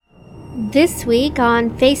This week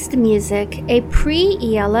on Face the Music, a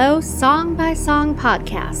pre-ELO song-by-song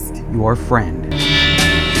podcast. Your friend.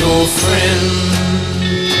 Your friend.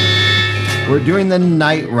 We're doing the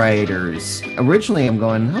Night Riders. Originally, I'm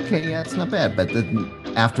going, okay, yeah, it's not bad. But then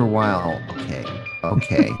after a while,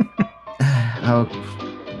 okay. Oh,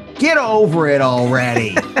 get over it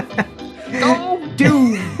already. Don't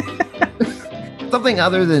do something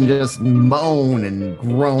other than just moan and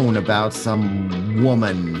groan about some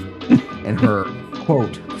woman and her,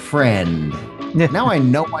 quote, friend. Now I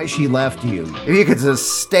know why she left you. If you could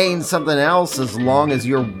sustain something else as long as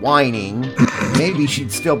you're whining, maybe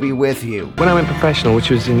she'd still be with you. When I went professional,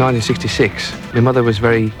 which was in 1966, my mother was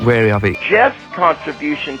very wary of it. Jeff's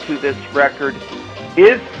contribution to this record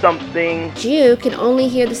is something. You can only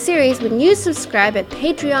hear the series when you subscribe at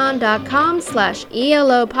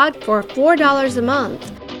patreon.com/ELOpod for $4 a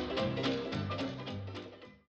month.